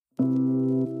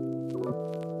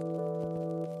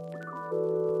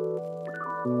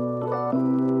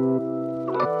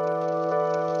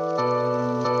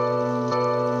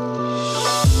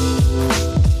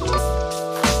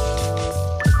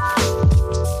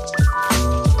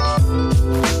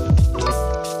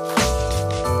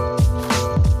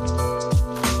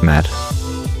Matt.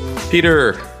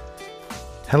 Peter.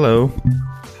 Hello.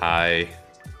 Hi.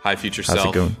 Hi, future How's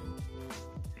self. it going?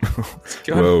 It's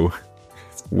going?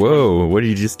 Whoa. What did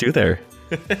you just do there?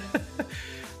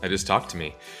 I just talked to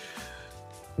me.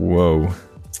 Whoa.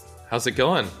 How's it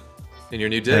going in your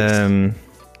new digs?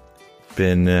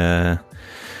 Been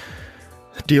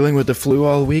dealing with the flu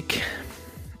all week.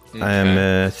 Okay.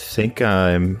 I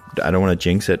don't want to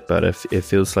jinx it, but it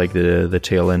feels like the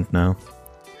tail end now.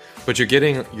 But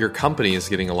your company is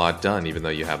getting a lot done, even though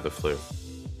you have the flu.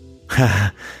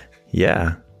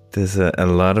 Yeah, there's a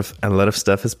lot of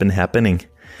stuff has been happening.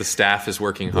 The staff is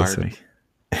working this hard. week.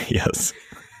 Yes,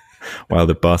 while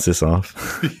the boss is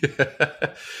off.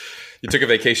 You took a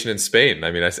vacation in Spain. I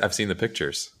mean, I've seen the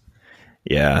pictures.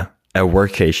 Yeah, a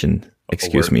workation.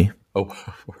 Excuse me. Oh,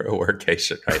 we're a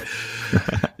workation, right?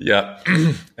 Yeah,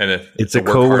 and It's a work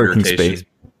co-working harder-cation.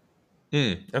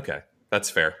 space. Okay, that's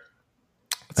fair.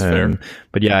 That's fair.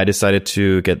 But yeah, I decided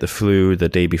to get the flu the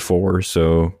day before,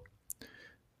 so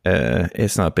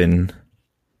it's not been.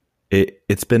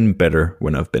 It's been better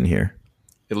when I've been here.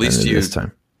 At least this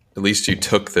time. At least you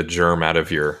took the germ out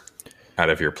of your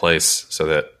place, so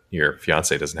that your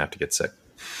fiance doesn't have to get sick.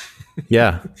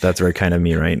 Yeah, that's very kind of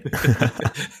me, right?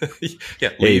 Yeah.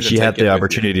 Hey, she had the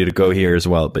opportunity to go here as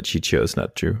well, but she chose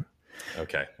not to.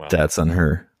 Okay. Well. That's on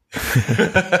her.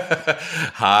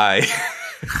 Hi.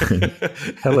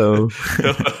 Hello.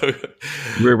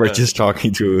 We're just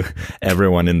talking to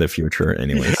everyone in the future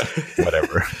anyways.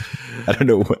 Whatever. I don't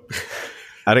know what.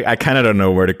 I kind of don't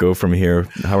know where to go from here.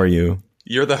 How are you?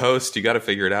 You're the host. You got to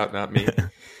figure it out, not me.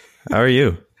 How are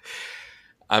you?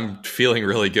 I'm feeling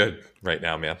really good right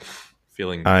now, man.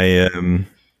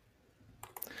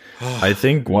 I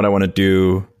think what I want to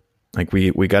do, like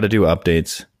we got to do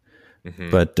updates,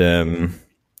 but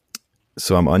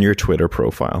so I'm on your Twitter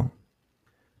profile,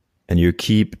 and you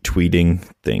keep tweeting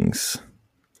things.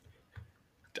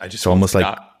 It's almost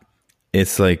like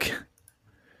it's like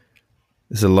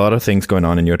there's a lot of things going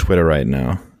on in your Twitter right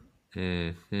now.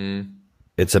 Mm-hmm.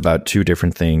 It's about two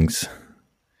different things.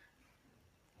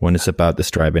 One is about the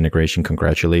Stripe integration.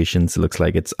 Congratulations. It looks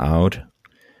like it's out.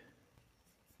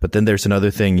 But then there's another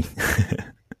thing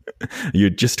you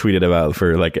just tweeted about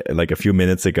for like a few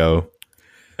minutes ago.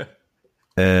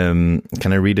 Can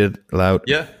I read it loud?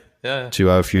 Yeah. To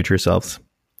our future selves.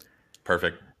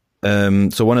 Perfect.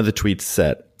 So one of the tweets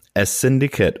said, a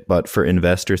syndicate, but for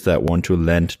investors that want to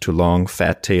lend to long,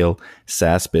 fat tail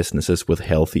SaaS businesses with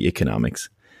healthy economics.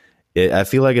 I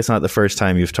feel like it's not the first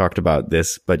time you've talked about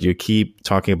this, but you keep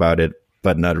talking about it,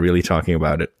 but not really talking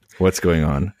about it. What's going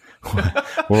on?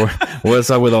 What's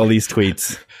up with all these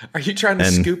tweets? Are you trying to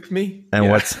scoop me? And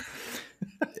what's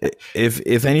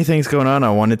if anything's going on,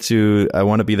 I want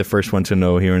to be the first one to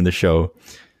know here in the show.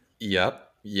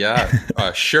 Yep.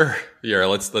 Yeah. Sure. Yeah.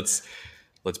 Let's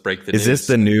break the news.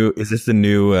 Is this the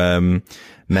new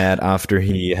Matt after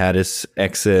he had his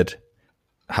exit?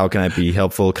 How can I be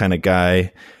helpful kind of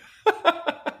guy?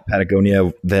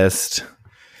 Patagonia vest.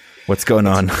 What's going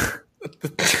on?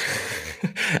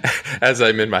 As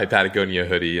I'm in my Patagonia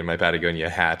hoodie and my Patagonia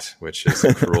hat, which is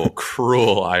a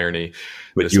cruel irony.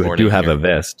 But you do have a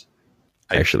vest,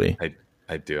 actually.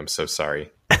 I do. I'm so sorry.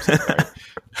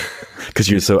 Because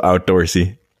you're so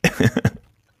outdoorsy.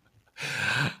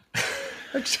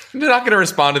 I'm not going to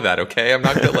respond to that, okay? I'm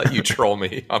not going to let you troll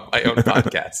me on my own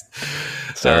podcast.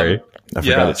 Sorry. I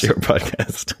forgot it's your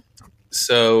podcast.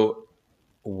 So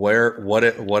what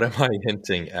am I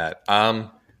hinting at?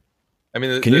 I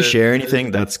mean, can you share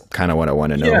anything? That's kind of what I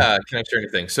want to know. Yeah, can I share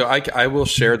anything? So I will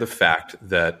share the fact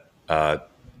that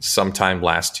sometime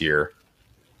last year,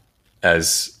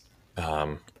 as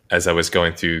I was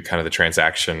going through kind of the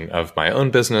transaction of my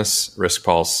own business,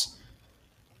 RiskPulse,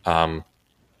 I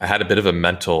had a bit of a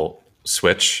mental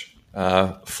switch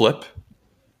flip,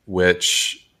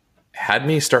 which had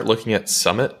me start looking at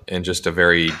Summit in just a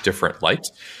very different light,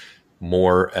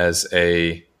 more as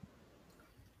a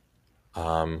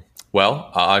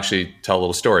well, I'll actually tell a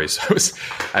little story. So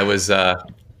I was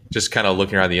just kind of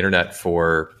looking around the internet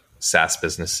for SaaS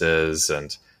businesses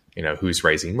and, who's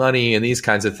raising money and these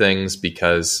kinds of things,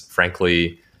 because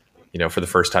frankly, for the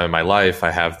first time in my life,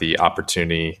 I have the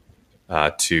opportunity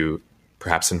to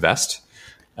perhaps invest.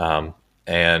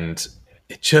 And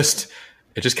it just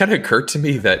kind of occurred to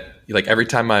me that like every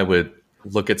time I would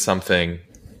look at something,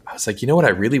 I was like, what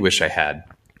I really wish I had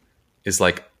is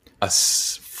like a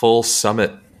full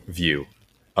Summit view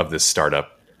of this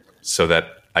startup so that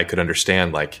I could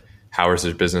understand like, how is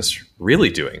their business really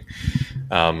doing?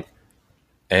 And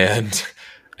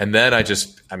then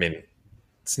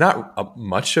it's not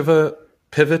much of a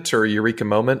pivot or a eureka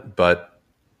moment, but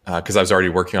because I was already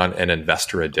working on an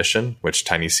investor edition, which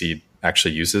Tiny Seed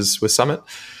actually uses with Summit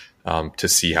to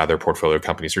see how their portfolio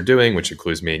companies are doing, which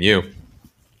includes me and you.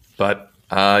 But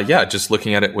just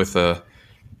looking at it with a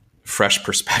fresh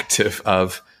perspective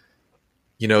of,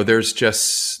 there are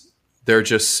just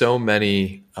so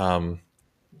many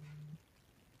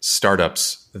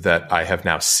startups that I have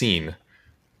now seen,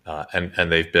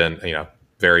 and they've been,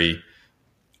 very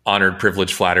honored,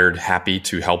 privileged, flattered, happy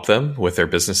to help them with their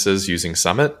businesses using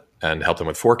Summit and help them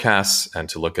with forecasts and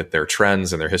to look at their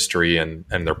trends and their history and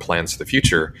their plans for the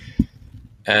future.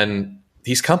 And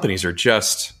these companies are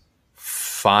just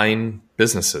fine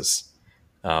businesses.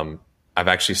 I've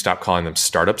actually stopped calling them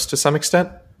startups to some extent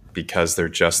because they're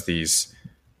just these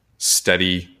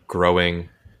steady growing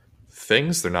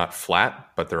things. They're not flat,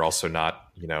 but they're also not,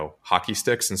 hockey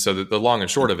sticks. And so the long and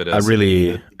short of it is, I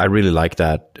really like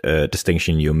that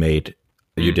distinction you made.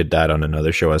 You did that on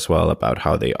another show as well about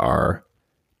how they are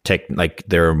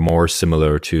they're more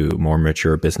similar to more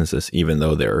mature businesses, even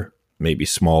though they're maybe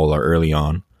small or early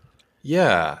on.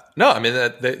 Yeah, no, I mean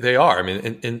they are. I mean,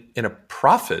 in a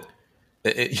profit,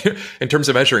 in terms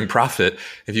of measuring profit,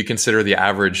 if you consider the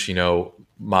average,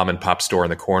 mom and pop store in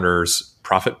the corners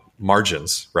profit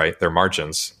margins, right? Their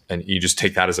margins, and you just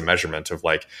take that as a measurement of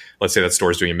let's say that store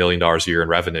is doing $1 million a year in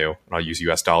revenue, and I'll use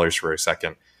US dollars for a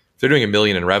second. If they're doing $1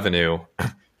 million in revenue,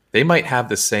 they might have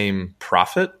the same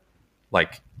profit,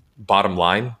 bottom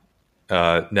line,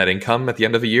 net income at the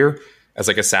end of the year as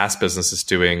a SaaS business is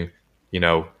doing,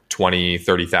 $20,000,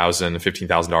 $30,000,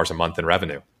 $15,000 a month in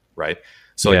revenue, right?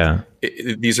 So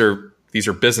these are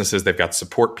businesses. They've got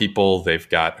support people. They've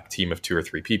got a team of 2 or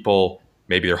 3 people.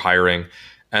 Maybe they're hiring,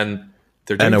 and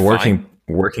they're doing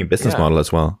working business model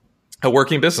as well. A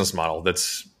working business model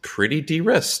that's pretty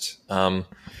de-risked. And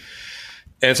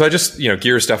so I just,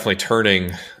 gears definitely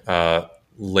turning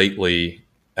lately.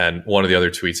 And one of the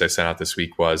other tweets I sent out this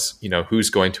week was, who's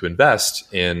going to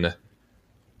invest in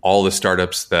all the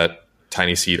startups that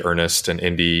Tiny Seed, Earnest, and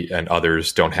Indie and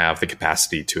others don't have the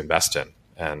capacity to invest in.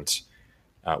 And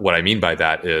what I mean by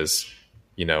that is,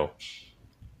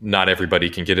 not everybody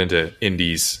can get into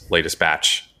Indie's latest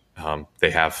batch. They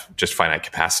have just finite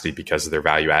capacity because of their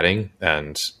value adding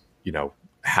and,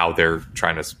 how they're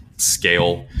trying to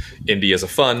scale Indie as a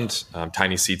fund.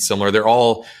 Tiny Seed, similar. They're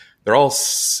all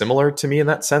similar to me in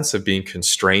that sense of being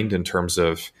constrained in terms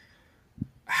of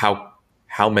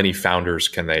how many founders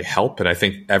can they help. And I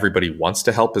think everybody wants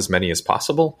to help as many as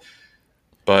possible.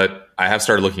 But I have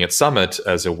started looking at Summit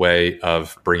as a way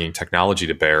of bringing technology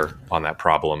to bear on that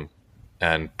problem,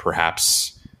 and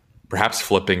perhaps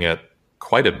flipping it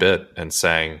quite a bit and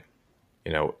saying,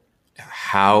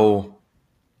 how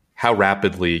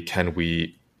rapidly can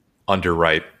we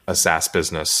underwrite a SaaS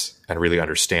business and really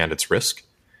understand its risk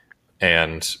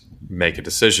and make a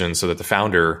decision so that the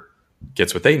founder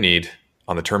gets what they need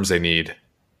on the terms they need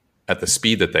at the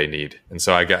speed that they need. And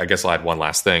so I guess I'll add one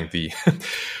last thing.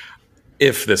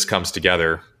 If this comes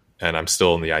together, and I'm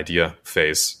still in the idea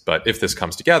phase, but if this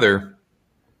comes together,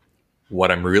 what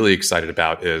I'm really excited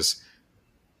about is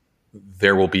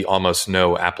there will be almost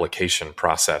no application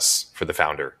process for the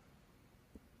founder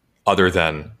other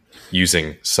than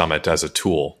using Summit as a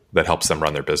tool that helps them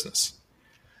run their business.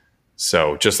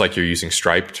 So just like you're using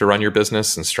Stripe to run your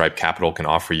business, and Stripe Capital can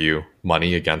offer you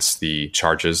money against the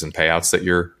charges and payouts that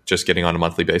you're just getting on a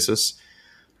monthly basis,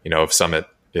 if Summit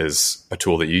is a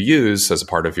tool that you use as a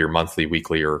part of your monthly,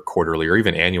 weekly, or quarterly, or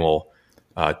even annual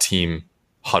team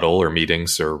huddle or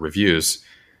meetings or reviews,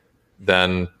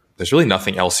 then there's really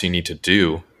nothing else you need to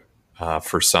do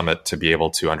for Summit to be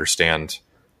able to understand,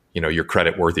 your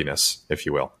credit worthiness, if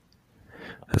you will.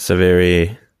 That's a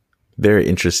very, very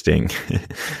interesting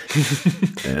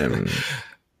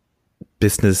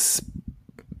business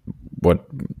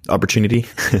opportunity.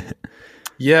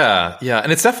 Yeah.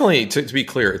 And it's definitely, to be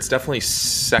clear, it's definitely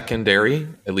secondary,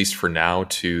 at least for now,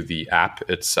 to the app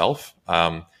itself.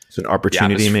 It's an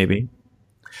opportunity, maybe.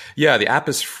 Yeah, the app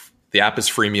is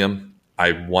freemium.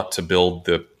 I want to build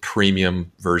the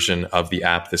premium version of the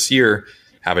app this year,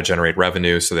 have it generate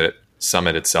revenue so that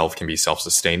Summit itself can be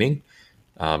self-sustaining.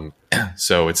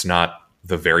 So it's not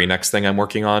the very next thing I'm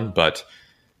working on, but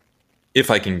if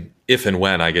and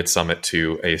when I get Summit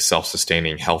to a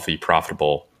self-sustaining, healthy,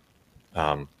 profitable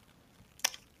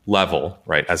level,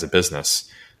 right, as a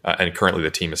business, and currently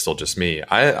the team is still just me,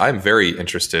 I'm very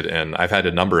interested in, I've had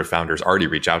a number of founders already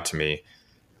reach out to me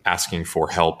asking for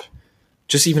help,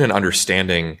 just even in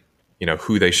understanding,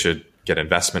 who they should get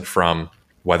investment from,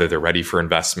 whether they're ready for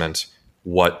investment,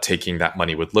 what taking that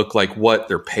money would look like, what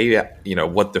their pay,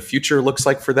 what the future looks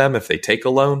like for them if they take a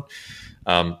loan.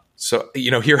 So,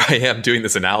 here I am doing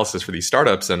this analysis for these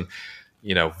startups, and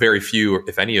very few,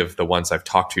 if any, of the ones I've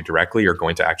talked to directly are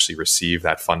going to actually receive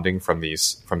that funding from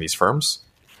these firms.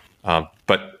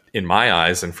 But in my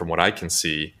eyes, and from what I can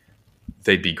see,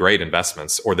 they'd be great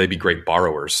investments, or they'd be great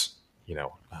borrowers.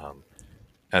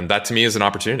 And that to me is an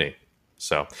opportunity.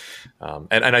 So,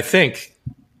 and I think,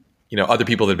 other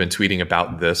people that have been tweeting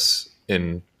about this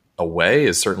in a way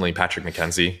is certainly Patrick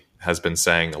McKenzie has been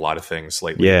saying a lot of things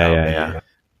lately about the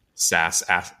SaaS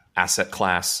asset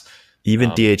class.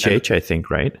 Even DHH, I think,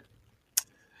 right?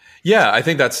 Yeah, I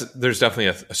think there's definitely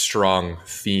a strong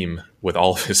theme with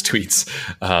all of his tweets,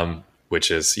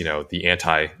 which is, the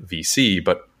anti-VC.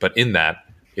 But in that,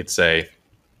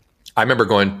 I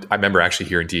remember actually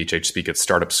hearing DHH speak at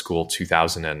Startup School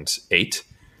 2008.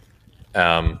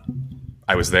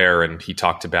 I was there, and he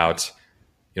talked about,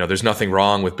 there's nothing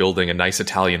wrong with building a nice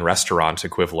Italian restaurant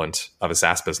equivalent of a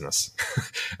SaaS business.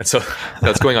 And so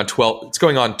that's going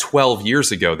on 12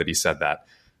 years ago that he said that.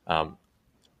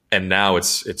 And now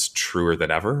it's truer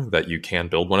than ever that you can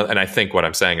build one. And I think what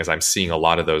I'm saying is I'm seeing a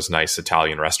lot of those nice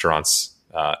Italian restaurants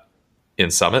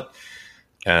in Summit.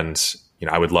 And,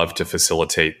 I would love to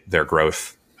facilitate their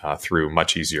growth through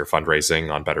much easier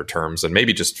fundraising on better terms, and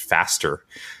maybe just faster,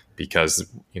 because,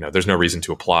 there's no reason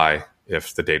to apply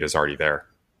if the data is already there.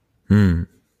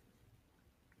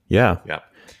 Yeah.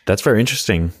 That's very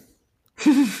interesting.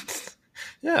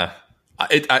 Yeah.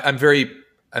 I'm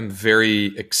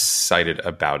very excited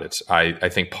about it. I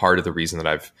think part of the reason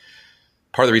I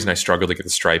struggled to get the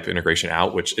Stripe integration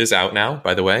out, which is out now,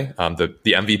 by the way, the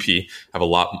MVP,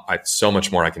 I have so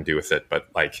much more I can do with it. But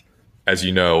as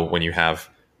you know, when you have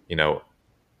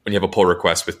a pull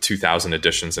request with 2,000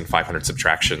 additions and 500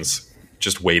 subtractions,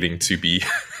 just waiting to be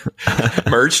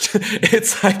merged,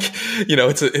 it's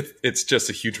it's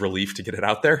just a huge relief to get it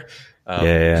out there.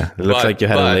 It looks like you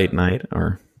had a late night,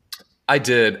 or I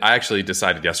did. I actually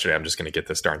decided yesterday I'm just going to get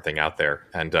this darn thing out there,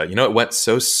 and it went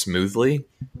so smoothly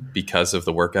because of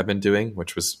the work I've been doing,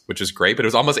 which was great. But it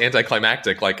was almost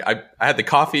anticlimactic. Like I had the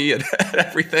coffee and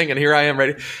everything, and here I am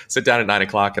ready to sit down at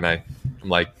 9:00, and I'm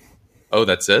like, oh,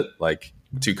 that's it. Like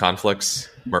 2 conflicts,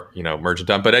 merge and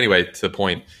done. But anyway, to the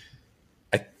point,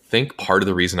 I think part of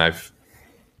the reason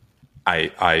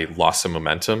I lost some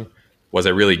momentum was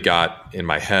I really got in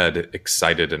my head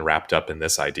excited and wrapped up in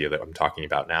this idea that I'm talking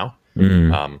about now.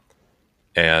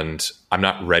 And I'm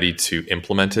not ready to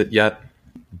implement it yet,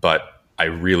 but I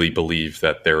really believe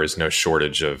that there's no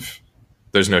shortage of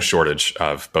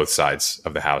both sides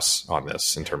of the house on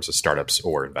this in terms of startups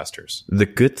or investors. The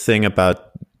good thing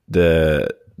about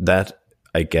that,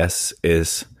 I guess,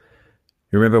 is,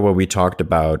 you remember when we talked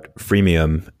about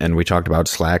freemium and we talked about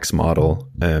Slack's model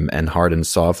and hard and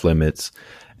soft limits,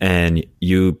 and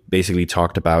you basically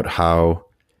talked about how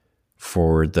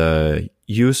for the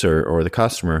user or the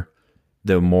customer,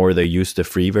 the more they use the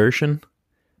free version,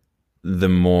 the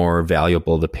more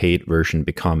valuable the paid version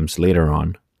becomes later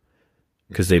on,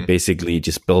 because they basically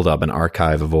just build up an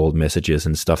archive of old messages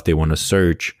and stuff they want to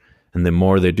search. And the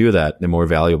more they do that, the more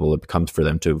valuable it becomes for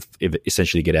them to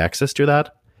essentially get access to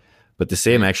that. But the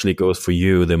same actually goes for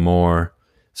you. The more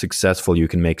successful you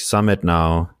can make Summit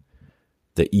now,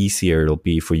 the easier it'll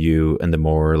be for you, and the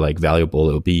more valuable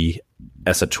it'll be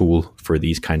as a tool for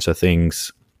these kinds of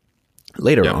things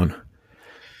later on.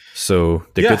 So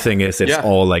the good thing is it's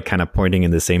all kind of pointing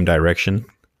in the same direction.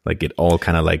 It all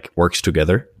kind of works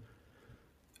together.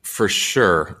 For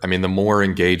sure. I mean, the more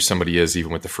engaged somebody is,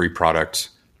 even with the free product,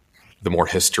 the more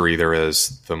history there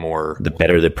is, the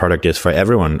better the product is for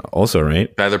everyone also,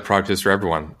 right? Better the product is for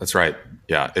everyone. That's right.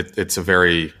 Yeah. It's a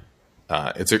very,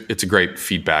 it's a great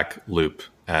feedback loop.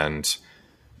 And,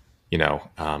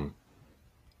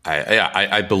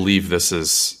 I believe this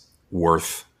is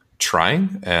worth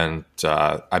trying, and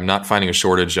I'm not finding a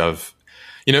shortage of,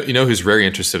 who's very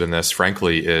interested in this,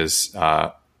 frankly, is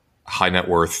high net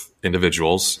worth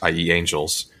individuals, i.e.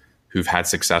 angels, who've had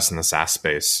success in the SaaS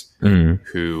space,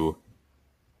 who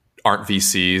aren't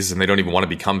VCs, and they don't even want to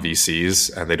become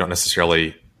VCs, and they don't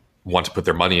necessarily want to put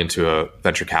their money into a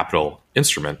venture capital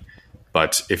instrument.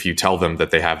 But if you tell them that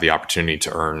they have the opportunity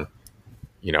to earn,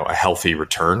 a healthy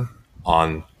return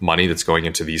on money that's going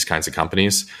into these kinds of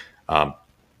companies,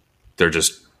 they're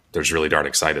just really darn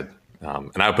excited.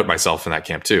 And I would put myself in that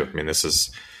camp too. I mean, this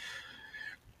is,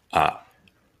 I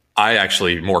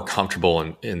actually more comfortable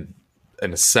in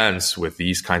a sense with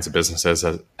these kinds of businesses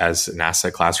as an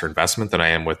asset class or investment than I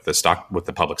am with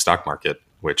the public stock market,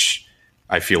 which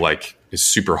I feel like is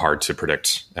super hard to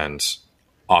predict and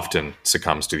often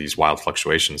succumbs to these wild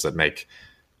fluctuations that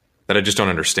I just don't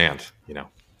understand,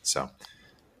 so.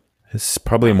 It's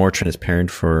probably more transparent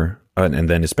for, and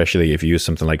then especially if you use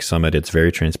something like Summit, it's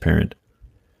very transparent.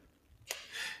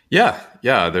 Yeah.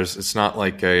 It's not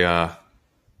like a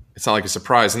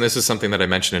surprise. And this is something that I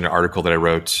mentioned in an article that I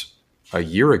wrote over a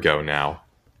year ago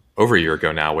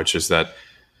now, which is that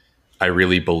I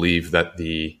really believe that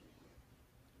the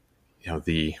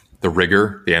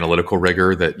rigor, the analytical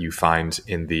rigor that you find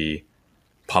in the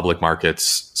public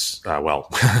markets,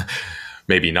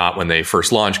 maybe not when they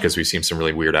first launch, because we've seen some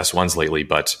really weird S1s lately,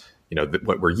 but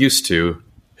what we're used to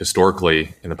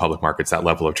historically in the public markets, that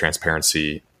level of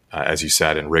transparency, as you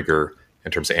said, and rigor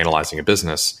in terms of analyzing a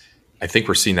business, I think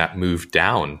we're seeing that move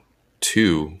down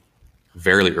to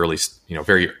very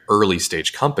early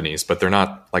stage companies, but they're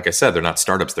not, like I said, they're not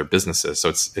startups, they're businesses. So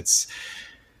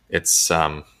it's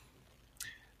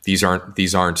these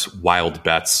aren't wild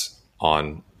bets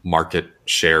on market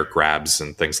share grabs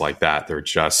and things like that. They're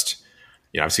just,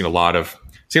 I've seen a lot of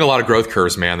growth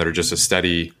curves, man, that are just a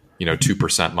steady,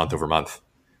 2% month over month.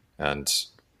 And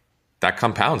that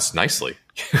compounds nicely.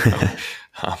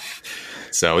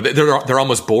 So they're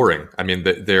almost boring. I mean,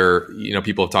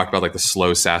 people have talked about like the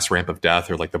slow SaaS ramp of death,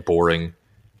 or like the boring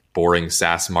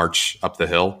SaaS march up the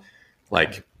hill.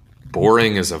 Like,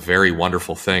 boring is a very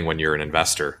wonderful thing when you're an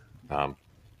investor.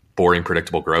 Boring,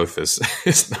 predictable growth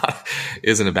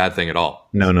isn't a bad thing at all.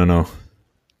 No.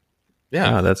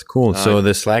 Yeah, that's cool. So the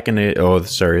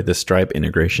the Stripe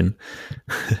integration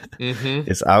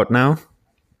is out now.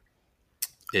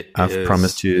 I've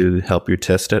promised to help you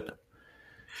test it.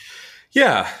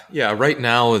 Yeah. Right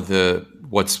now,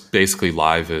 what's basically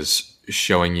live is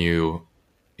showing you,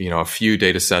 a few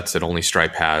data sets that only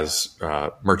Stripe has: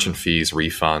 merchant fees,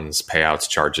 refunds, payouts,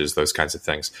 charges, those kinds of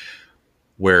things.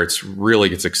 Where it's really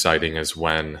gets exciting is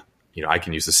when I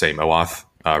can use the same OAuth,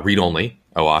 read-only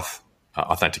OAuth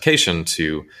authentication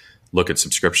to look at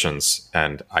subscriptions,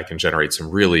 and I can generate some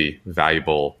really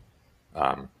valuable,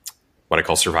 what I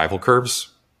call survival curves.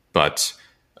 But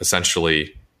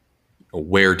essentially,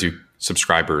 where do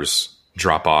subscribers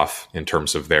drop off in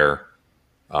terms of their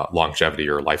longevity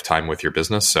or lifetime with your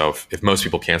business? So if most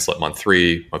people cancel at month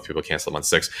 3, most people cancel at month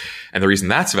 6. And the reason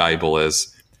that's valuable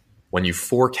is when you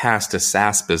forecast a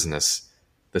SaaS business,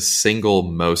 the single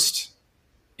most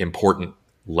important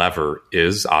lever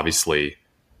is obviously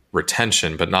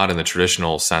retention, but not in the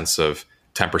traditional sense of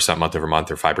 10% month over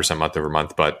month or 5% month over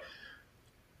month, but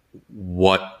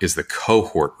what is the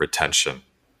cohort retention?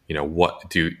 What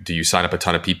do you sign up a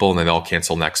ton of people and then they'll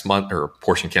cancel next month, or a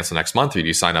portion cancel next month? Or do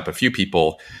you sign up a few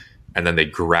people and then they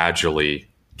gradually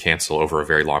cancel over a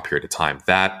very long period of time?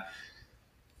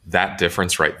 That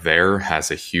difference right there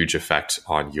has a huge effect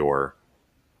on your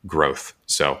growth.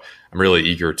 So I'm really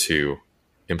eager to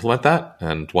implement that.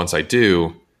 And once I do,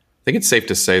 I think it's safe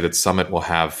to say that Summit will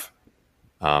have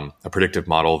a predictive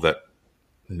model that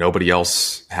nobody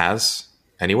else has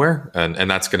anywhere.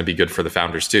 And that's going to be good for the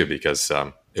founders too, because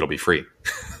it'll be free.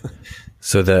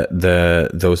 So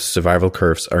those survival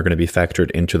curves are going to be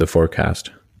factored into the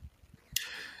forecast.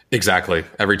 Exactly.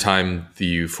 Every time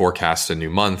you forecast a new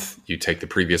month, you take the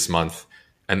previous month,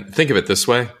 and think of it this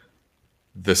way: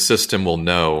 the system will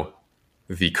know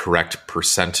the correct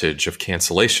percentage of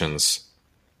cancellations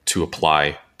to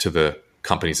apply to the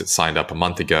companies that signed up a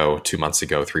month ago, 2 months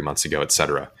ago, 3 months ago, et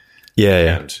cetera.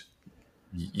 Yeah. And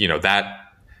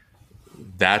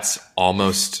that's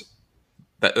almost,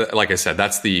 like I said,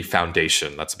 that's the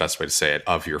foundation. That's the best way to say it,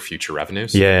 of your future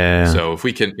revenues. Yeah. So if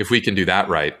we can do that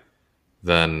right,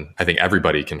 then I think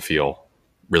everybody can feel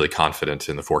really confident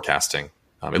in the forecasting,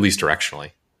 at least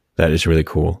directionally. That is really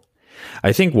cool.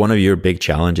 I think one of your big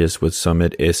challenges with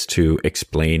Summit is to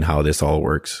explain how this all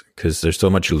works, because there's so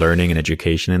much learning and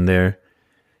education in there.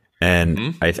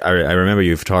 And I remember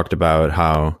you've talked about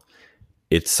how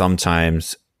it's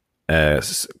sometimes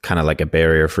kind of like a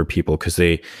barrier for people, because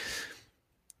they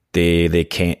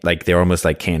can't, like, they're almost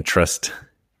like can't trust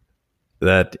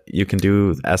that you can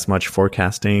do as much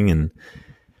forecasting, and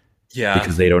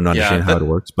because they don't understand how it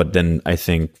works. But then I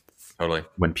think totally,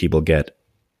 when people get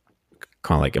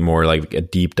kind of like a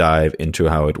deep dive into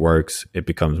how it works, it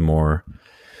becomes more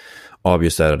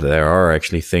obvious that there are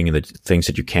actually things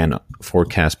that you can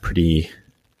forecast pretty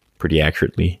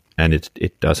accurately, and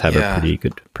it does have a pretty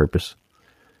good purpose.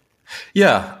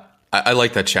 Yeah, I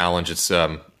like that challenge. It's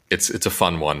a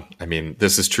fun one. I mean,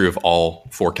 this is true of all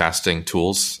forecasting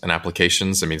tools and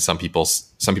applications. I mean, some people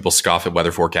scoff at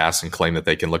weather forecasts and claim that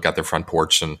they can look out their front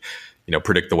porch and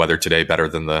predict the weather today better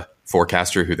than the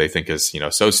forecaster, who they think is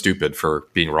so stupid for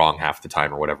being wrong half the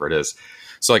time or whatever it is.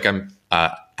 So like I'm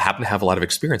happen to have a lot of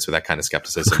experience with that kind of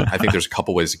skepticism. I think there's a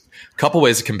couple ways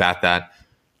to combat that.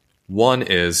 One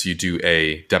is you do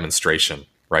a demonstration,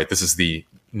 right? This is the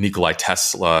Nikolai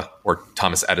Tesla or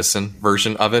Thomas Edison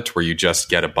version of it, where you just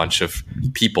get a bunch of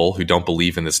people who don't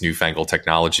believe in this newfangled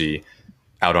technology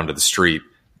out onto the street,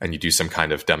 and you do some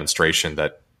kind of demonstration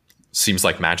that seems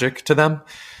like magic to them,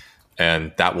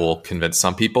 and that will convince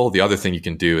some people. The other thing you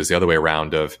can do is the other way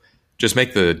around, of just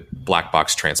make the black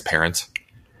box transparent,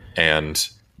 and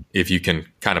if you can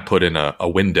kind of put in a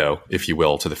window, if you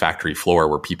will, to the factory floor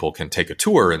where people can take a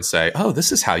tour and say, oh,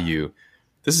 this is how you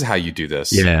do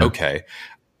this. Yeah. Okay.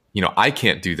 I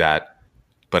can't do that,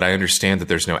 but I understand that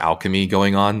there's no alchemy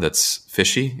going on that's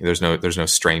fishy. There's no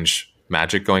strange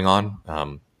magic going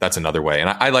on. That's another way. And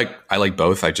I like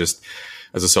both. I just,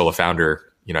 as a solo founder,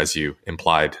 as you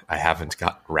implied, I haven't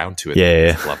got around to it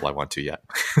at the level I want to yet.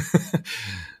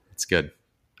 It's good.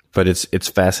 But it's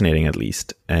fascinating, at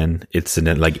least. And it's an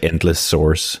endless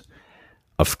source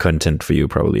of content for you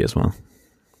probably as well.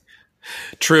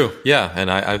 True. Yeah. And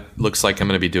I looks like I'm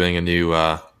going to be doing a new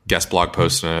guest blog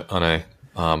post on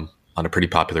a pretty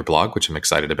popular blog, which I'm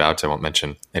excited about. I won't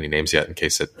mention any names yet in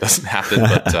case it doesn't happen,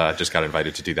 but just got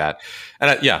invited to do that.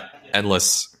 And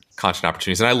endless content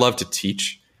opportunities. And I love to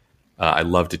teach.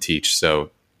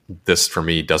 So this for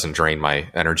me doesn't drain my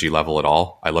energy level at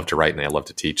all. I love to write and I love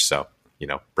to teach. So,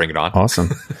 bring it on. Awesome.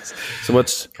 So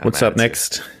what's up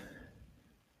next?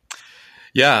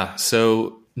 Yeah.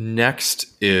 So next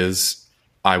is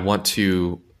I want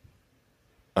to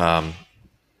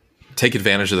take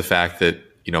advantage of the fact that,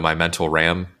 my mental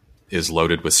RAM is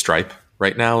loaded with Stripe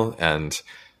right now, and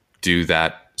do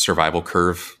that survival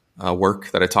curve work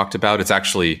that I talked about. It's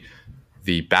actually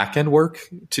the backend work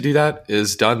to do that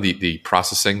is done, the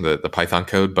processing, the Python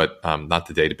code, but not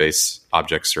the database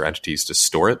objects or entities to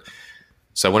store it.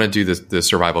 So I want to do the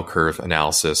survival curve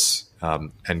analysis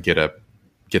and get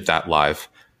that live.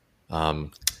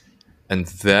 And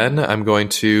then I'm going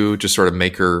to just sort of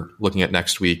looking at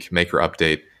next week, maker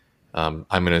update. I'm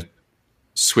going to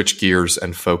switch gears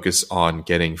and focus on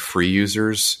getting free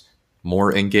users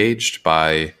more engaged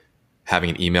by having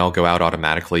an email go out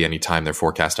automatically anytime their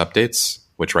forecast updates,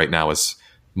 which right now is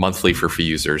monthly for free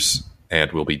users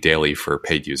and will be daily for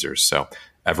paid users. So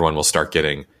everyone will start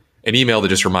getting an email that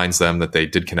just reminds them that they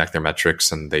did connect their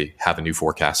metrics and they have a new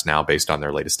forecast now based on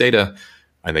their latest data,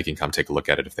 and they can come take a look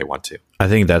at it if they want to. I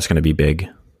think that's going to be big.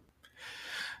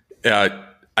 I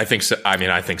think so. I mean,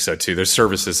 I think so too. There's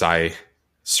services I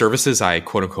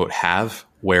quote unquote have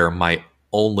where my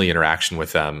only interaction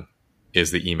with them is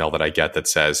the email that I get that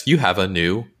says, you have a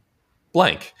new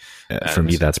blank. For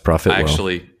me, that's profit.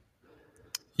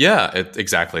 Yeah,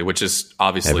 exactly. Which is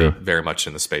obviously very much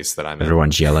in the space that I'm in.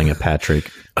 Everyone's yelling at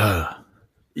Patrick.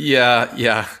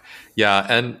 Yeah.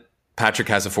 And Patrick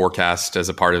has a forecast as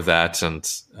a part of that. And,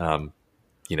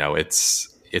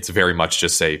 it's very much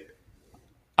just say,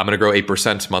 I'm going to grow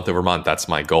 8% month over month. That's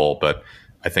my goal. But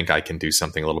I think I can do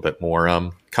something a little bit more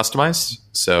customized.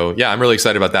 So yeah, I'm really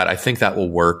excited about that. I think that will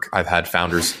work. I've had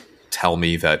founders tell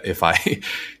me that if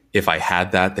I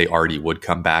had that, they already would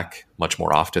come back much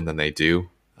more often than they do.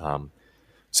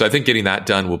 So I think getting that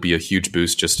done will be a huge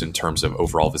boost just in terms of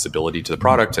overall visibility to the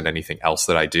product and anything else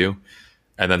that I do.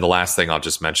 And then the last thing I'll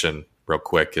just mention real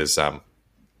quick is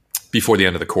before the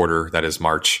end of the quarter, that is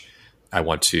March, I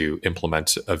want to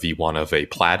implement a V1 of a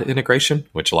Plaid integration,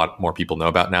 which a lot more people know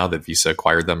about now that Visa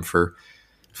acquired them for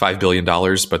 $5 billion,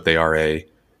 but they are a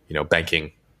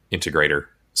banking integrator.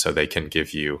 So they can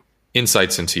give you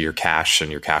insights into your cash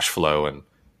and your cash flow and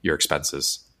your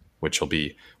expenses, which will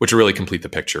really complete the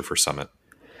picture for Summit.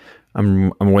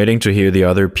 I'm waiting to hear the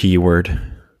other P word.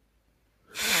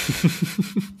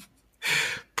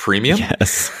 Premium?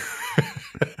 Yes.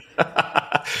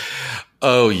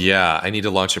 Oh yeah, I need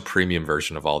to launch a premium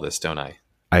version of all this, don't I?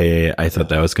 I thought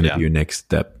that was going to be your next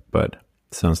step, but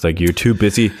it sounds like you're too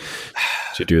busy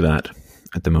to do that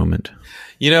at the moment.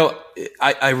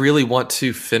 I really want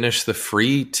to finish the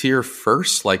free tier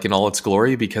first, like in all its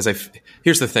glory, because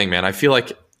here's the thing, man. I feel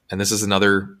like, and this is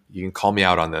another, you can call me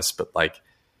out on this, but like,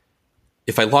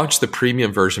 if I launch the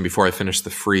premium version before I finish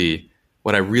the free,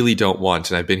 what I really don't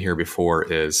want, and I've been here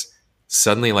before, is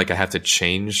suddenly like I have to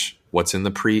change what's in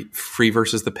the free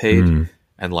versus the paid.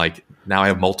 And like now I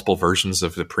have multiple versions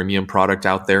of the premium product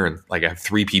out there, and like I have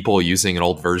 3 people using an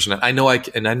old version. I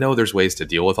know there's ways to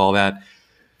deal with all that,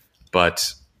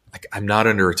 but like I'm not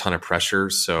under a ton of pressure.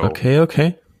 So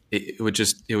okay. It would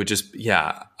just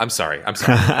yeah. I'm sorry.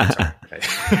 Okay.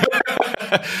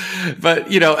 But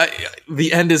the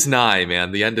end is nigh,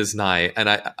 man. The end is nigh, and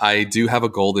I do have a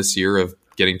goal this year of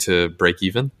getting to break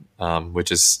even, which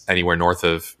is anywhere north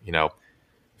of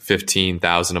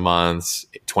 15,000 a month,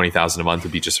 20,000 a month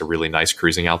would be just a really nice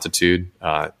cruising altitude,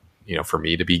 for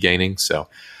me to be gaining. So,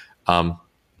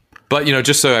 But,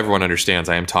 just so everyone understands,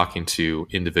 I am talking to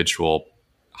individual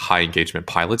high engagement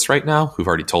pilots right now who've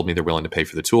already told me they're willing to pay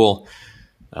for the tool.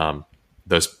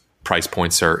 Those price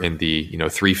points are in the,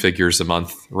 3 figures a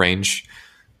month range.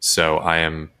 So I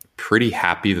am pretty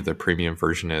happy that the premium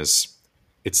version it's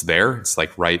there. It's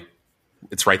like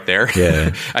it's right there.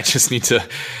 Yeah. I just need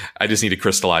to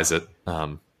crystallize it.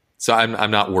 So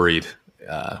I'm not worried,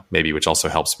 maybe, which also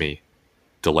helps me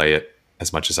delay it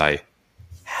as much as I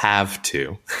have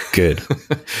to. Good.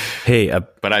 Hey,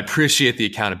 but I appreciate the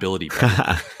accountability.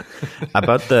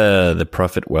 About the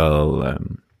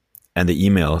Profitwell and the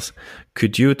emails,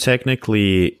 could you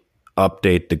technically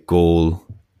update the goal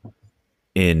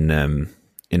in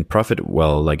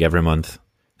Profitwell like every month?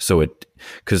 So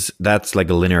because that's like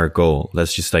a linear goal.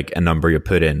 That's just like a number you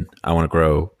put in. I want to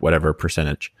grow whatever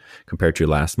percentage compared to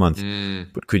last month.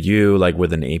 But could you, like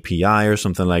with an API or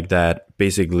something like that,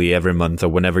 basically every month or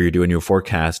whenever you're doing your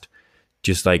forecast,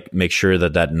 just like make sure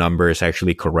that number is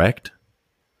actually correct?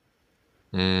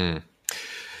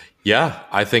 Yeah,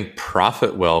 I think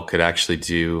Profitwell could actually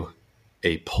do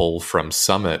a pull from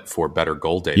Summit for better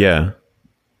goal data. Yeah.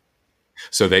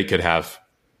 So they could have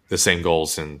the same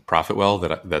goals in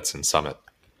Profitwell that's in Summit,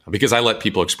 because I let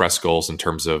people express goals in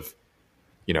terms of,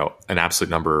 an absolute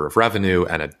number of revenue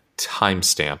and a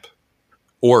timestamp,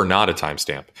 or not a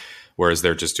timestamp, whereas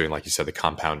they're just doing, like you said, the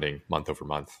compounding month over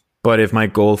month. But if my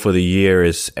goal for the year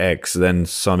is X, then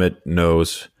Summit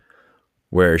knows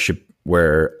where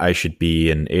I should be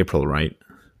in April, right?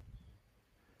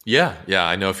 Yeah,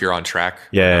 I know if you're on track.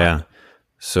 Yeah.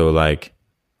 So like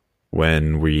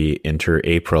when we enter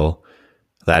April,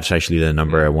 that's actually the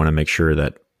number I want to make sure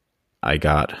that I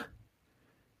got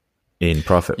in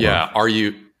Profitwell. Yeah. Are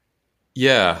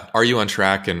you on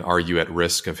track, and are you at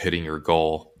risk of hitting your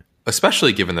goal?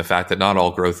 Especially given the fact that not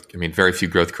all growth, very few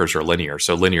growth curves are linear.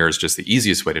 So linear is just the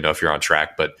easiest way to know if you're on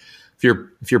track. But if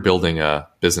you're building a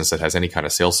business that has any kind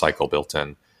of sales cycle built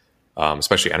in,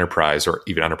 especially enterprise or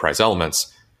even enterprise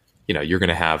elements, you're going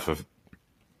to have a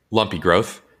lumpy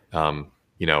growth.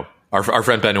 Our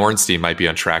friend Ben Orenstein might be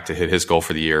on track to hit his goal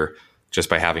for the year just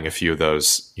by having a few of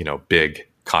those, big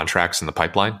contracts in the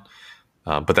pipeline.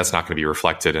 But that's not going to be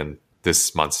reflected in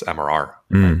this month's MRR.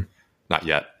 Right? Not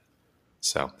yet.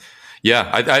 So, yeah,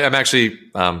 I'm actually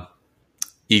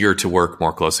eager to work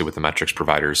more closely with the metrics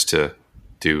providers to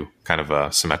do kind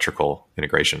of symmetrical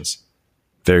integrations.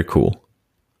 Very cool.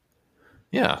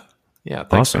 Yeah.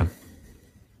 Thanks, awesome. man.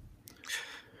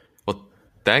 Well,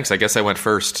 thanks. I guess I went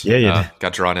first. Yeah.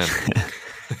 Got drawn in.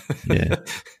 Yeah,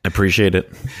 appreciate it.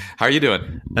 How are you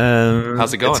doing?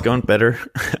 How's it going? It's going better.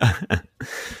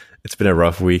 It's been a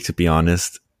rough week, to be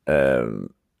honest. You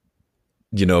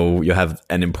have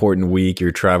an important week.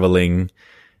 You're traveling.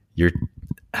 I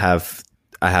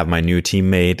have my new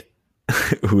teammate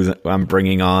who I'm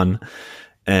bringing on,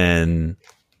 and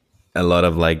a lot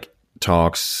of like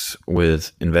talks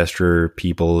with investor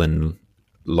people and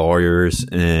lawyers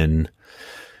and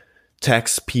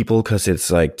tax people, because it's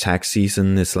like tax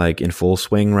season is like in full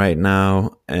swing right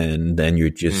now, and then you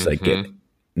just like get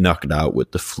knocked out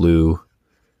with the flu,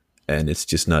 and it's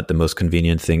just not the most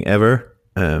convenient thing ever.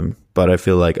 But I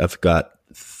feel like I've got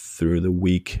through the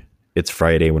week. It's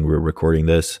Friday when we're recording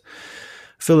this.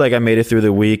 I feel like I made it through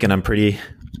the week, and I'm pretty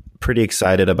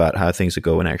excited about how things are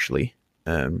going, actually.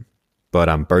 But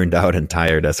I'm burned out and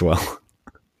tired as well.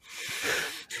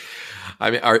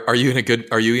 Are you in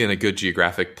a good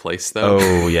geographic place though?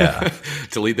 Oh yeah,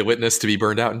 to lead the witness to be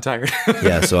burned out and tired.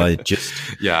 Yeah, so I just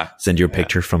send you a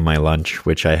picture from my lunch,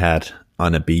 which I had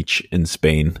on a beach in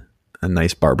Spain, a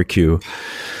nice barbecue,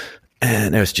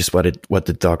 and it was just what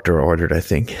the doctor ordered, I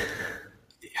think.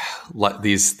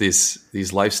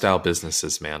 These lifestyle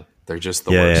businesses, man, they're just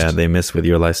the worst. Yeah, they mess with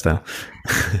your lifestyle.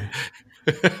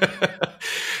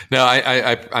 No,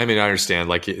 I understand.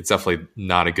 Like, it's definitely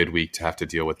not a good week to have to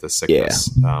deal with this sickness.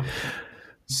 Yeah.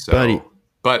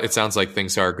 But it sounds like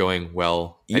things are going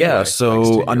well. Anyway, yeah.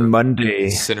 So on Monday,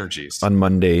 synergies. On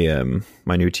Monday,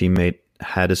 my new teammate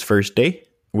had his first day.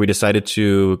 We decided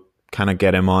to kind of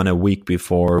get him on a week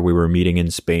before we were meeting in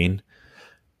Spain,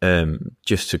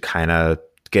 just to kind of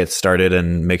get started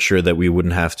and make sure that we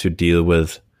wouldn't have to deal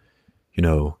with,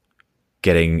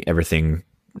 getting everything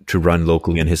to run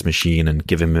locally on his machine and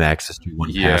give him access to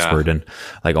one password and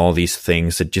like all these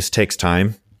things. It just takes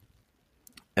time.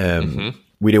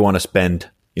 We didn't want to spend,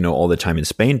 all the time in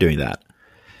Spain doing that.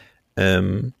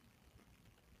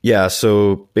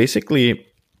 So basically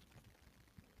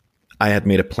I had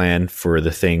made a plan for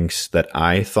the things that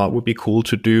I thought would be cool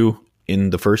to do in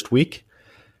the first week.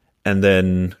 And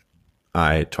then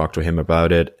I talked to him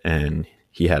about it, and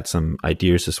he had some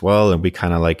ideas as well. And we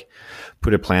kind of like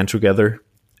put a plan together.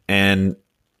 And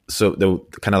so the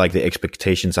kind of like the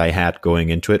expectations I had going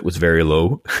into it was very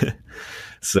low.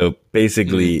 So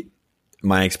basically,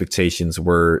 my expectations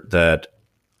were that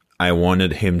I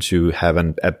wanted him to have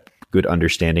a good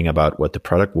understanding about what the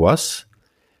product was,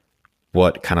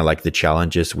 what kind of like the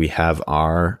challenges we have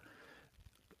are,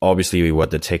 obviously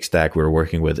what the tech stack we're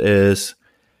working with is,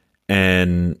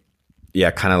 and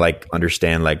yeah, kind of like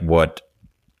understand like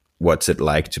what's it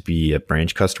like to be a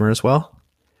Branch customer as well.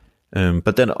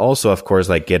 But then also, of course,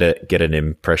 like get an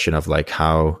impression of like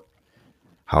how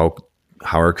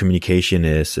our communication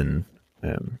is and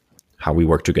how we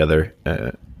work together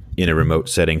in a remote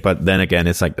setting. But then again,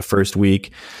 it's like the first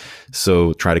week,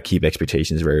 so try to keep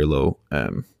expectations very low.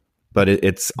 But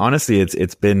it's honestly,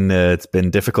 it's been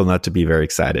difficult not to be very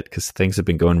excited because things have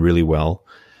been going really well.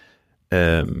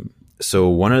 So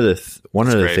one of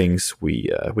the things we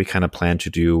kind of planned to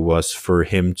do was for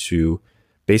him to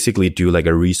basically do like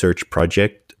a research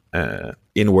project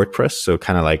in WordPress. So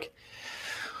kind of like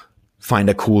find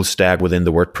a cool stack within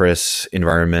the WordPress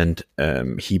environment.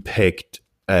 He picked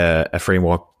a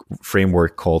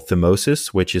framework called Thymosis,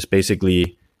 which is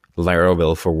basically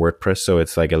Laravel for WordPress. So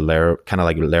it's like kind of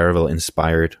like Laravel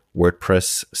inspired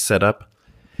WordPress setup.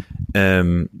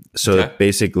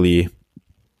 Basically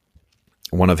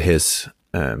one of his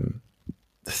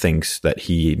things that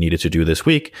he needed to do this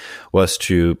week was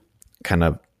to kind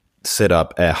of set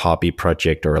up a hobby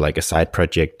project or like a side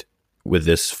project with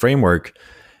this framework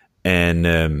and,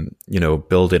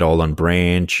 build it all on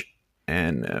Branch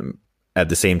and at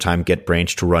the same time get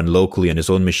Branch to run locally on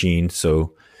his own machine.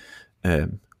 So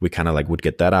we kind of like would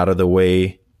get that out of the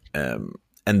way. And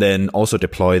then also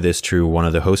deploy this to one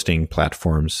of the hosting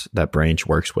platforms that Branch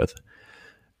works with.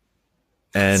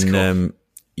 And cool.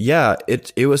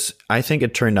 It was, I think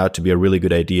it turned out to be a really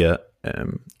good idea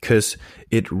because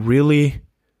it really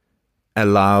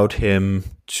allowed him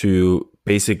to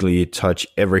basically touch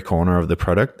every corner of the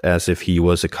product as if he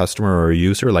was a customer or a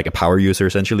user, like a power user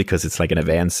essentially, because it's like an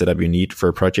advanced setup you need for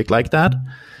a project like that.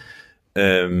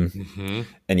 And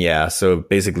yeah, so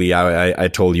basically I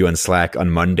told you on Slack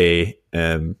on Monday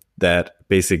that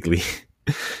basically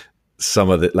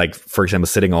some of the, like, for example,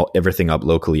 setting everything up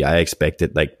locally, I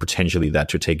expected like potentially that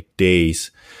to take days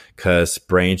because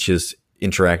Branch is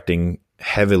interacting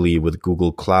heavily with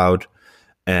Google Cloud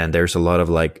and there's a lot of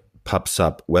like pops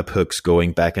up webhooks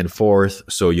going back and forth.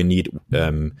 So you need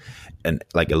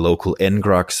like a local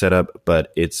ngrok setup,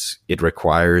 but it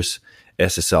requires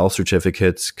SSL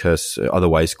certificates because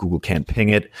otherwise Google can't ping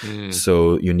it.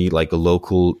 So you need like a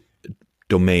local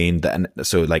domain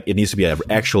so like it needs to be an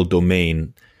actual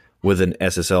domain with an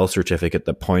SSL certificate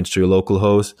that points to your local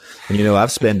host. And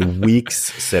I've spent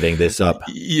weeks setting this up.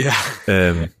 Yeah.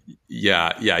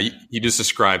 You just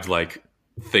described like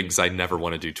things I never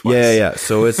want to do twice. Yeah.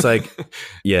 So it's like,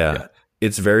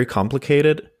 it's very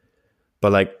complicated,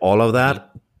 but like all of that,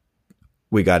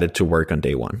 we got it to work on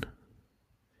day one.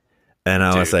 And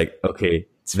I was like, okay,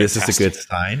 this is a good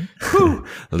sign.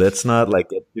 Let's not like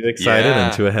get too excited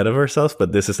and too ahead of ourselves,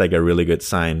 but this is like a really good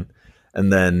sign.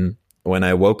 And then when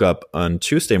I woke up on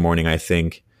Tuesday morning, I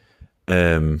think,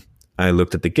 I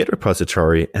looked at the Git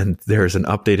repository and there's an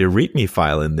updated README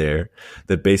file in there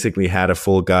that basically had a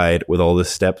full guide with all the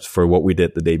steps for what we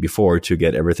did the day before to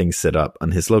get everything set up on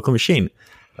his local machine.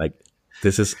 Like,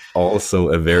 this is also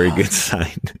a very good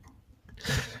sign.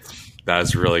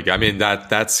 That's really good. I mean,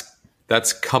 that's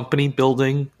company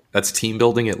building, that's team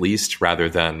building at least, rather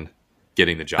than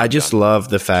getting the job done. I just love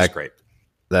the fact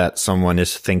that someone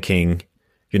is thinking,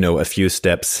 a few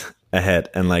steps ahead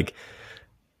and like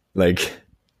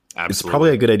Absolutely. It's probably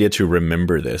a good idea to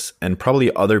remember this, and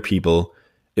probably other people,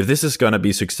 if this is going to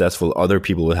be successful, other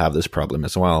people will have this problem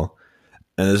as well.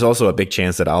 And there's also a big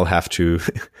chance that I'll have to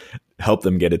help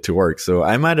them get it to work. So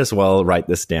I might as well write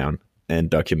this down and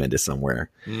document it somewhere.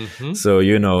 So,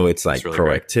 it's like really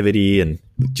proactivity great. And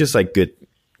just like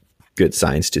good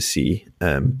signs to see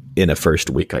in a first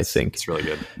week, I think. It's really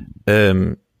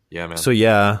good. Yeah, man. So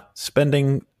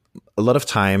spending a lot of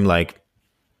time, like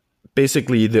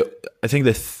basically I think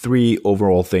the 3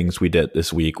 overall things we did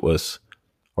this week or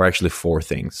actually 4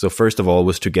 things. So first of all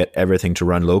was to get everything to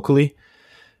run locally.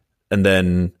 And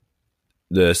then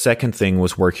the second thing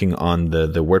was working on the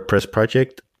WordPress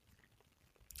project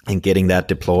and getting that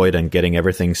deployed and getting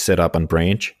everything set up on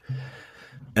Branch.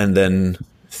 And then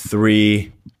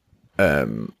 3,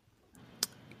 adding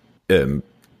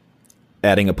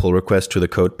a pull request to the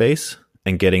code base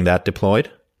and getting that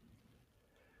deployed.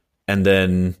 And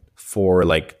then 4,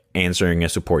 like answering a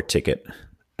support ticket.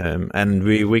 And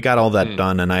we got all that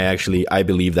done. And I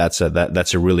believe that's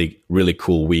a really, really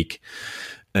cool week.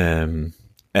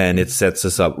 and it sets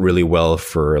us up really well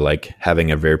for like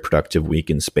having a very productive week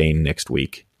in Spain next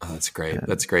week. Oh, that's great.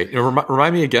 That's great.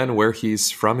 Remind me again where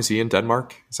he's from. Is he in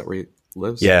Denmark? Is that where he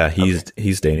lives? Yeah,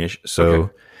 he's Danish.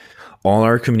 So all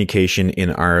our communication in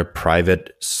our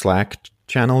private Slack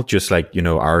channel, just like,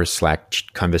 our Slack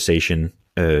conversation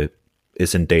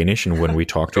is in Danish, and when we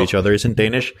talk to each other is in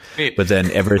Danish. Neat. But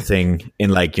then everything in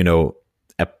like, a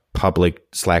public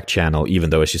Slack channel, even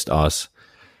though it's just us,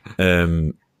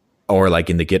 or like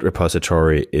in the Git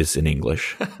repository, is in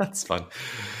English. That's fun.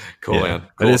 Cool, man. Cool.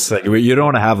 But it's like, you don't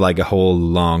want to have like a whole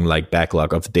long like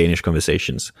backlog of Danish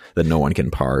conversations that no one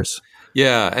can parse.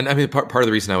 Yeah, and I mean, part of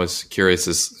the reason I was curious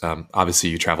is obviously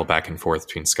you travel back and forth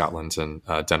between Scotland and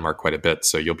Denmark quite a bit,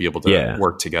 so you'll be able to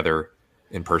work together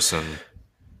in person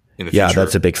in the future. Yeah,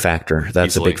 that's a big factor.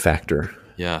 That's easily. a big factor.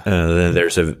 Yeah. Then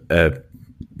there's a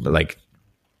like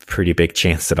pretty big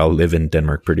chance that I'll live in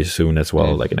Denmark pretty soon as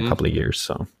well, like in a couple of years.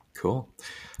 So cool.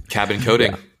 Cabin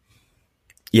coding.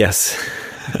 Yes.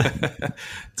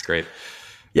 It's great.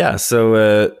 Yeah.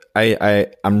 So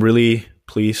I'm really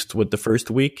pleased with the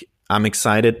first week. I'm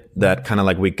excited that kind of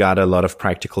like we got a lot of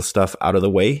practical stuff out of the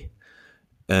way.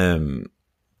 And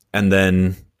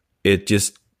then it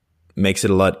just makes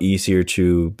it a lot easier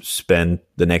to spend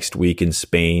the next week in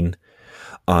Spain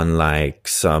on like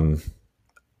some,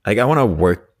 like I want to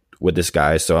work with this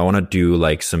guy. So I want to do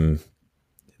like some,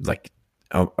 like,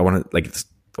 I want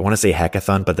to say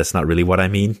hackathon, but that's not really what I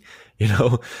mean,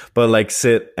 but like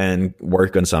sit and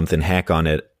work on something, hack on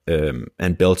it,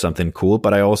 and build something cool.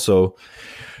 But I also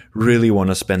really want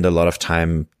to spend a lot of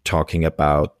time talking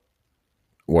about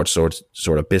what sort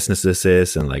of business this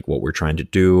is, and like what we're trying to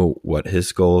do, what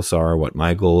his goals are, what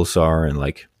my goals are, and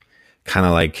like kind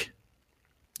of like,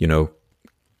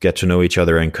 get to know each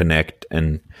other and connect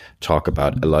and talk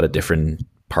about a lot of different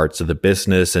parts of the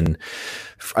business. And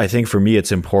I think for me,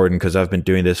 it's important because I've been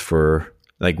doing this for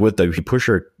like with the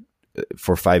Pusher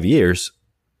for 5 years,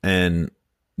 and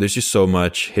there's just so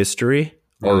much history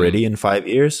already in 5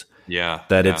 years. Yeah.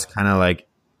 That it's kind of like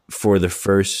for the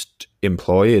first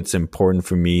employee, it's important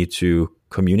for me to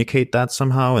communicate that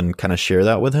somehow and kind of share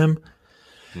that with him.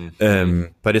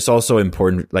 But it's also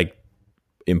important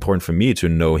for me to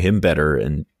know him better.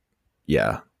 And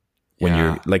when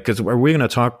you're like, because we're going to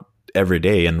talk every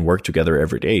day and work together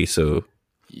every day. So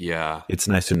it's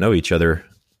nice to know each other.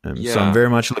 So I'm very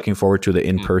much looking forward to the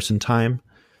in-person time.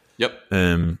 Yep.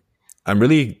 I'm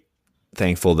really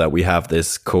thankful that we have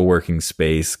this co-working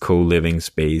space, co-living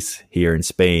space here in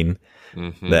Spain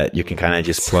that you can kind of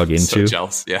just plug into. So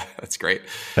jealous. Yeah, that's great.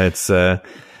 It's and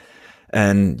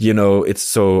it's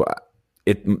so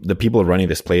the people running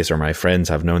this place are my friends.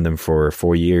 I've known them for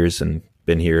 4 years and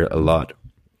been here a lot,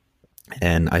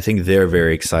 and I think they're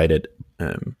very excited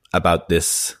about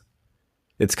this.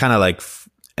 It's kind of like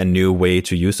a new way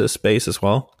to use this space as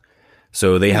well.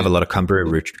 So they have a lot of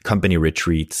company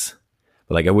retreats.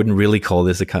 Like I wouldn't really call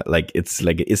this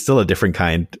it's still a different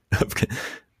kind of,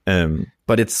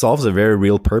 but it solves a very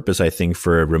real purpose, I think,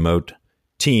 for a remote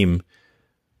team.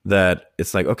 That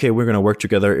it's like, okay, we're going to work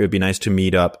together. It would be nice to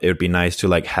meet up. It would be nice to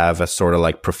like have a sort of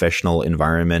like professional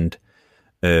environment,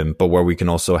 but where we can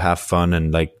also have fun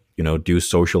and like, do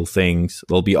social things.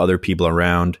 There'll be other people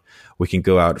around. We can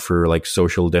go out for like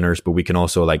social dinners, but we can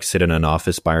also like sit in an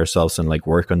office by ourselves and like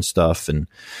work on stuff. And,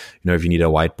 if you need a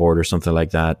whiteboard or something like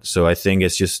that. So I think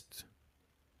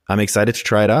I'm excited to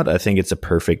try it out. I think it's a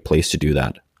perfect place to do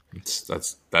that.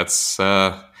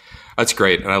 That's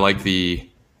great. And I like the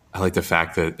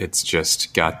fact that it's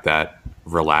just got that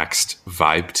relaxed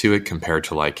vibe to it compared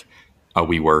to like a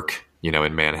WeWork,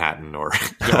 in Manhattan, or a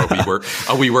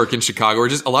WeWork in Chicago, or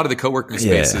just a lot of the co-working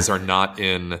spaces are not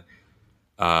in,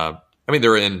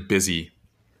 they're in busy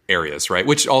areas, right?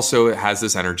 Which also has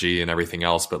this energy and everything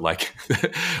else. But like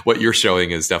what you're showing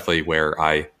is definitely where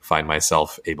I find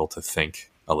myself able to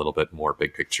think a little bit more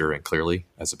big picture and clearly,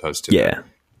 as opposed to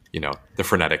the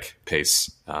frenetic pace.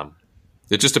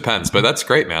 It just depends, but that's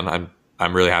great, man.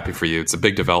 I'm really happy for you. It's a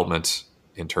big development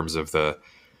in terms of the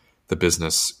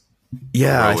business.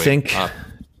 Yeah, I think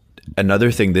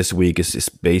another thing this week is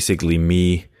basically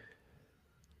me,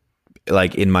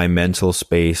 like in my mental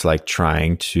space, like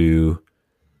trying to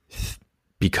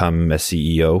become a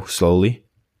CEO slowly,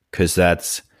 because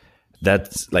that's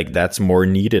more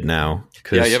needed now.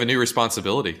 Yeah, you have a new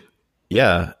responsibility.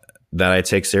 Yeah, that I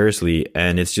take seriously,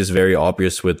 and it's just very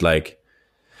obvious with like,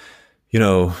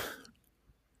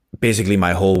 basically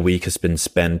my whole week has been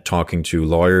spent talking to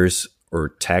lawyers or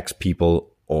tax people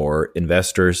or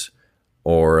investors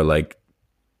or like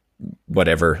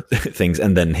whatever things,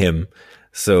 and then him.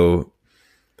 So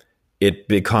it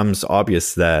becomes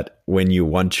obvious that when you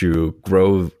want to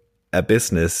grow a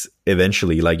business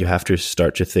eventually, like you have to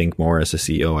start to think more as a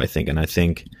CEO, I think. And I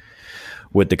think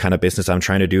with the kind of business I'm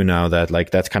trying to do now, that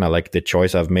like that's kind of like the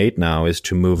choice I've made now, is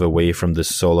to move away from the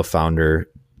solo founder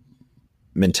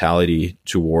mentality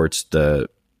towards the,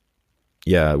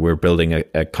 we're building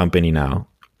a company now.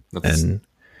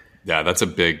 That's a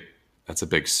big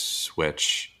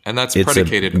switch. And that's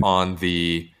predicated on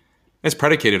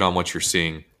what you're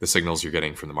seeing, the signals you're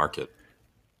getting from the market.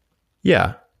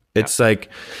 Yeah. It's like,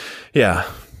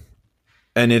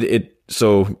 and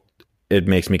so it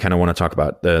makes me kind of want to talk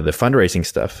about the fundraising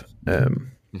stuff,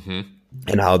 and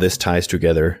how this ties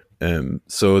together.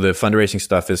 So the fundraising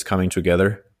stuff is coming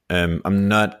together. I'm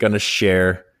not going to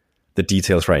share the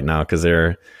details right now because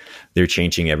they're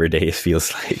changing every day, it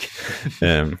feels like,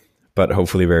 but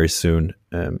hopefully very soon.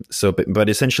 But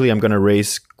essentially I'm going to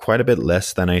raise quite a bit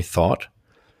less than I thought,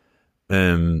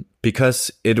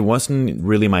 because it wasn't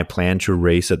really my plan to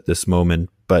raise at this moment,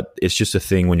 but it's just a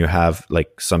thing when you have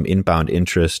like some inbound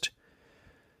interest,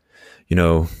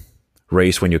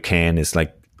 raise when you can is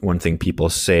like one thing people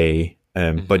say.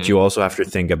 But you also have to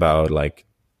think about like,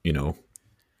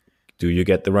 do you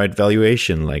get the right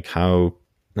valuation? Like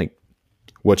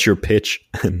what's your pitch?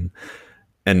 And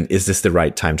is this the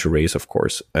right time to raise, of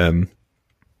course?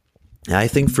 I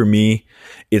think for me,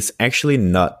 it's actually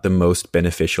not the most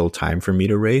beneficial time for me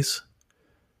to raise.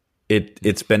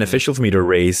 It's beneficial for me to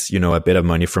raise, a bit of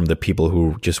money from the people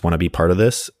who just want to be part of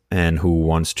this and who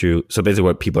wants to. So basically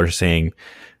what people are saying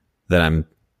that I'm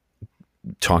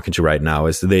talking to right now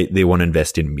is they want to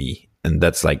invest in me. And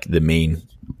that's like the main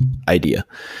idea.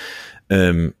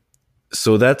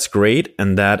 So that's great.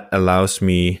 And that allows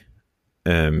me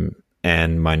and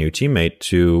my new teammate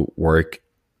to work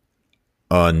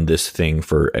on this thing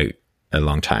for a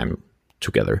long time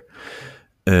together.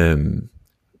 And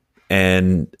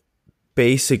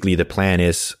basically the plan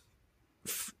is,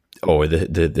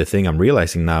 the thing I'm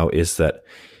realizing now is that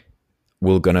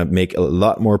we're going to make a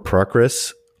lot more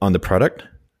progress on the product,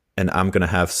 and I'm going to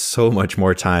have so much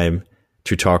more time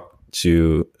to talk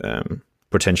to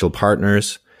potential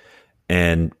partners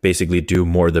and basically do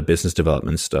more of the business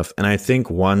development stuff. And I think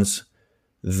once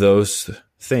those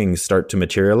things start to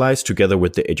materialize together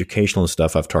with the educational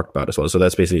stuff I've talked about as well. So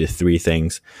that's basically the three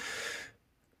things: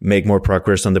 make more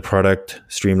progress on the product,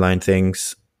 streamline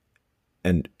things,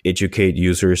 and educate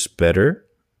users better.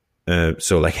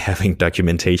 So like having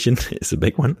documentation is a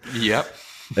big one. Yep.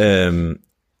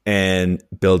 And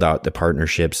build out the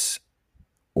partnerships.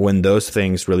 When those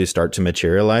things really start to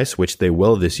materialize, which they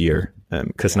will this year,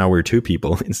 because now we're two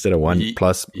people instead of one,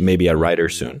 plus maybe a writer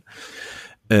soon.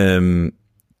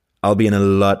 I'll be in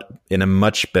a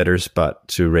much better spot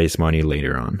to raise money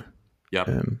later on.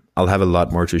 Yeah. I'll have a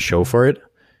lot more to show for it.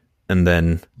 And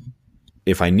then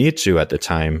if I need to at the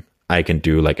time, I can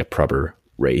do like a proper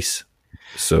race.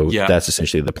 So that's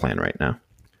essentially the plan right now.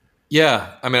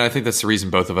 Yeah. I mean, I think that's the reason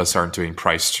both of us aren't doing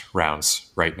priced rounds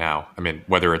right now. I mean,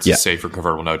 whether it's a safe or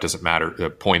convertible note doesn't matter. The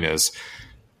point is,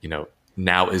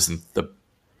 now isn't the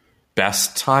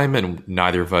best time, and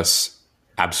neither of us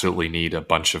absolutely need a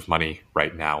bunch of money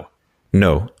right now.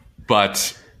 No.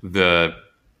 But the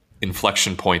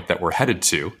inflection point that we're headed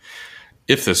to,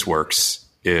 if this works,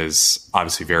 is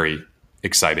obviously very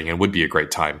exciting and would be a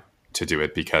great time to do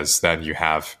it, because then you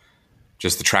have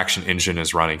just the traction engine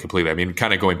is running completely. I mean,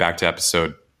 kind of going back to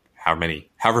episode however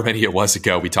many it was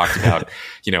ago, we talked about,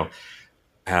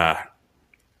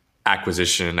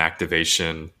 acquisition,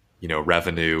 activation,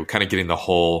 revenue, kind of getting the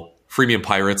whole Freemium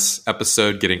Pirates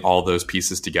episode, getting all those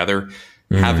pieces together,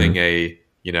 having a,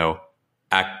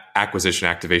 acquisition,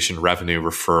 activation, revenue,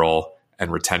 referral,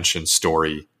 and retention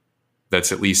story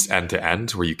that's at least end to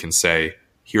end, where you can say,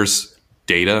 here's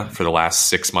data for the last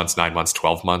 6 months, 9 months,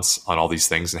 12 months on all these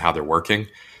things and how they're working.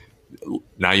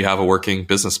 Now you have a working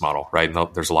business model, right? And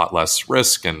there's a lot less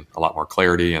risk and a lot more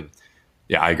clarity. And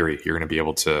yeah, I agree. You're going to be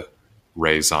able to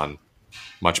raise on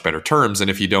much better terms. And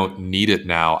if you don't need it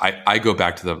now, I go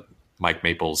back to the Mike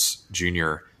Maples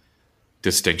Jr.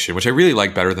 distinction, which I really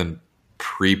like better than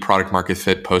pre-product market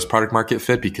fit, post-product market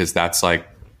fit, because that's like,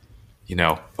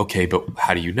 okay, but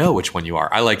how do you know which one you are?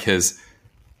 I like his,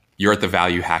 you're at the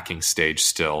value hacking stage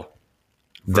still.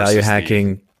 Value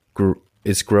hacking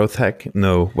is growth hack?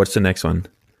 No, what's the next one?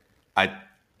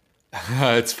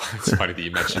 It's funny that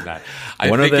you mentioned that.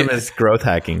 One of them is growth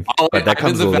hacking, but that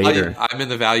comes later. I'm in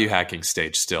the value hacking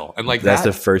stage still. And like that's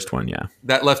the first one, yeah.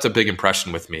 That left a big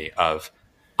impression with me of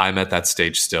I'm at that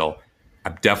stage still.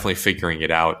 I'm definitely figuring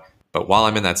it out. But while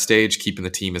I'm in that stage, keeping the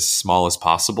team as small as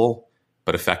possible,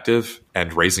 but effective,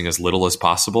 and raising as little as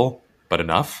possible, but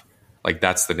enough, like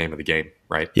that's the name of the game,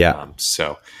 right? Yeah.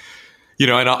 So,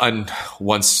 and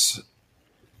once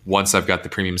once I've got the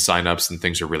premium signups and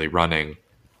things are really running,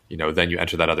 then you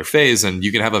enter that other phase, and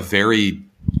you can have a very,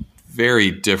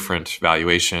 very different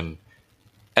valuation,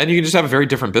 and you can just have a very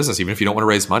different business, even if you don't want to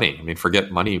raise money. I mean,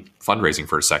 forget money fundraising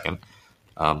for a second.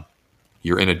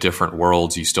 You're in a different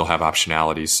world. You still have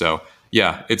optionality. So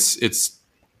yeah, it's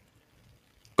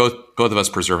both of us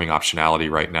preserving optionality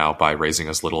right now by raising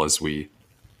as little as we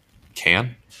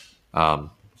can.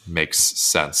 Makes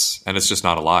sense, and it's just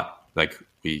not a lot. Like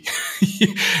we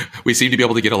we seem to be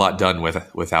able to get a lot done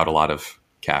without a lot of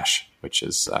cash, which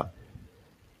is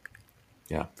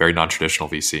very non-traditional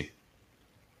VC.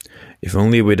 If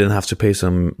only we didn't have to pay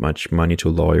so much money to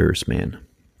lawyers, man.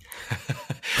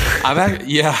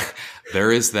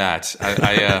 There is that.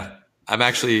 I'm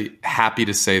actually happy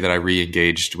to say that I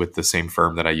re-engaged with the same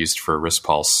firm that I used for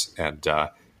RiskPulse, and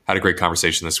had a great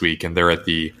conversation this week. And they're at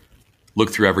the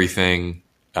look through everything.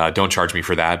 Don't charge me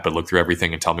for that, but look through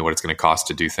everything and tell me what it's going to cost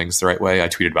to do things the right way. I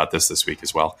tweeted about this week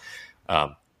as well.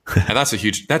 And that's a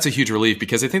huge relief,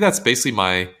 because I think that's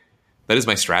basically that is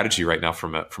my strategy right now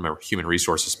from a human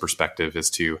resources perspective, is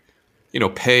to,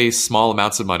 pay small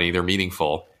amounts of money. They're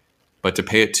meaningful, but to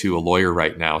pay it to a lawyer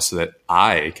right now so that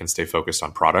I can stay focused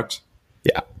on product.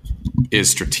 Yeah. Is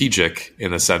strategic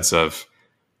in the sense of,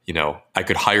 I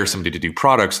could hire somebody to do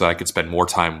product so that I could spend more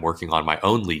time working on my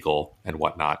own legal and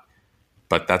whatnot.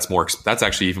 But that's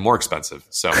actually even more expensive.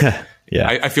 So yeah,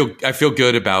 I feel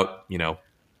good about,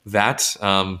 that.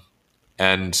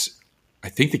 And I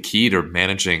think the key to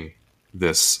managing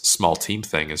this small team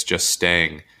thing is just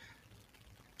having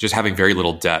very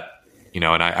little debt,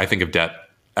 and I think of debt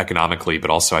economically, but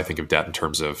also I think of debt in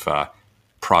terms of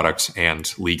product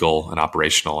and legal and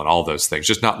operational and all those things.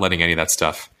 Just not letting any of that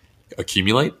stuff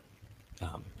accumulate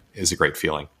is a great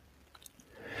feeling.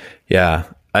 Yeah,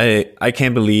 I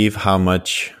can't believe how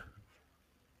much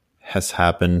has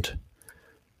happened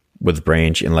with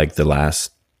Branch in like the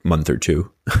last month or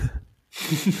two.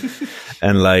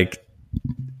 And like,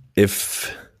 I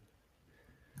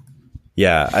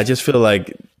just feel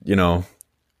like,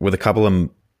 with a couple of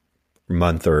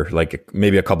month or like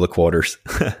maybe a couple of quarters,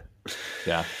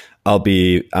 yeah,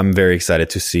 I'm very excited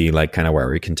to see like kind of where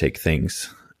we can take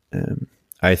things.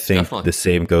 I think Definitely. The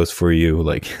same goes for you.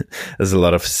 Like, there's a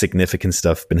lot of significant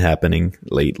stuff been happening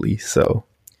lately. So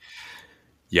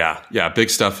yeah, big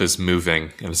stuff is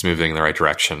moving, and it's moving in the right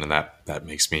direction, and that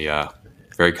makes me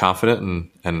very confident,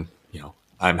 and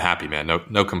I'm happy, man.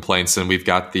 No complaints, and we've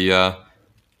got the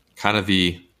kind of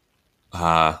the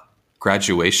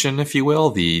graduation, if you will,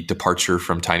 the departure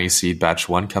from Tiny Seed Batch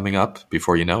 1 coming up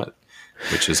before you know it,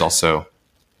 which is also,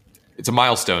 it's a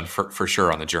milestone for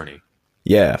sure on the journey.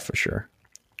 Yeah, for sure.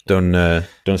 Don't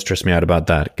stress me out about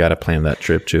that. Got to plan that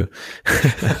trip too.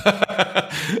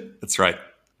 That's right.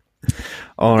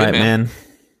 All right, man.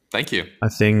 Thank you. I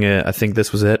think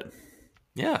this was it.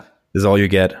 Yeah. This is all you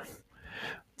get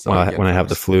when I have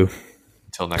the flu.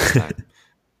 Until next time.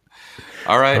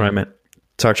 All right. All right, man.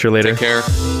 Talk to you later. Take care.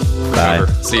 Bye.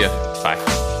 See ya.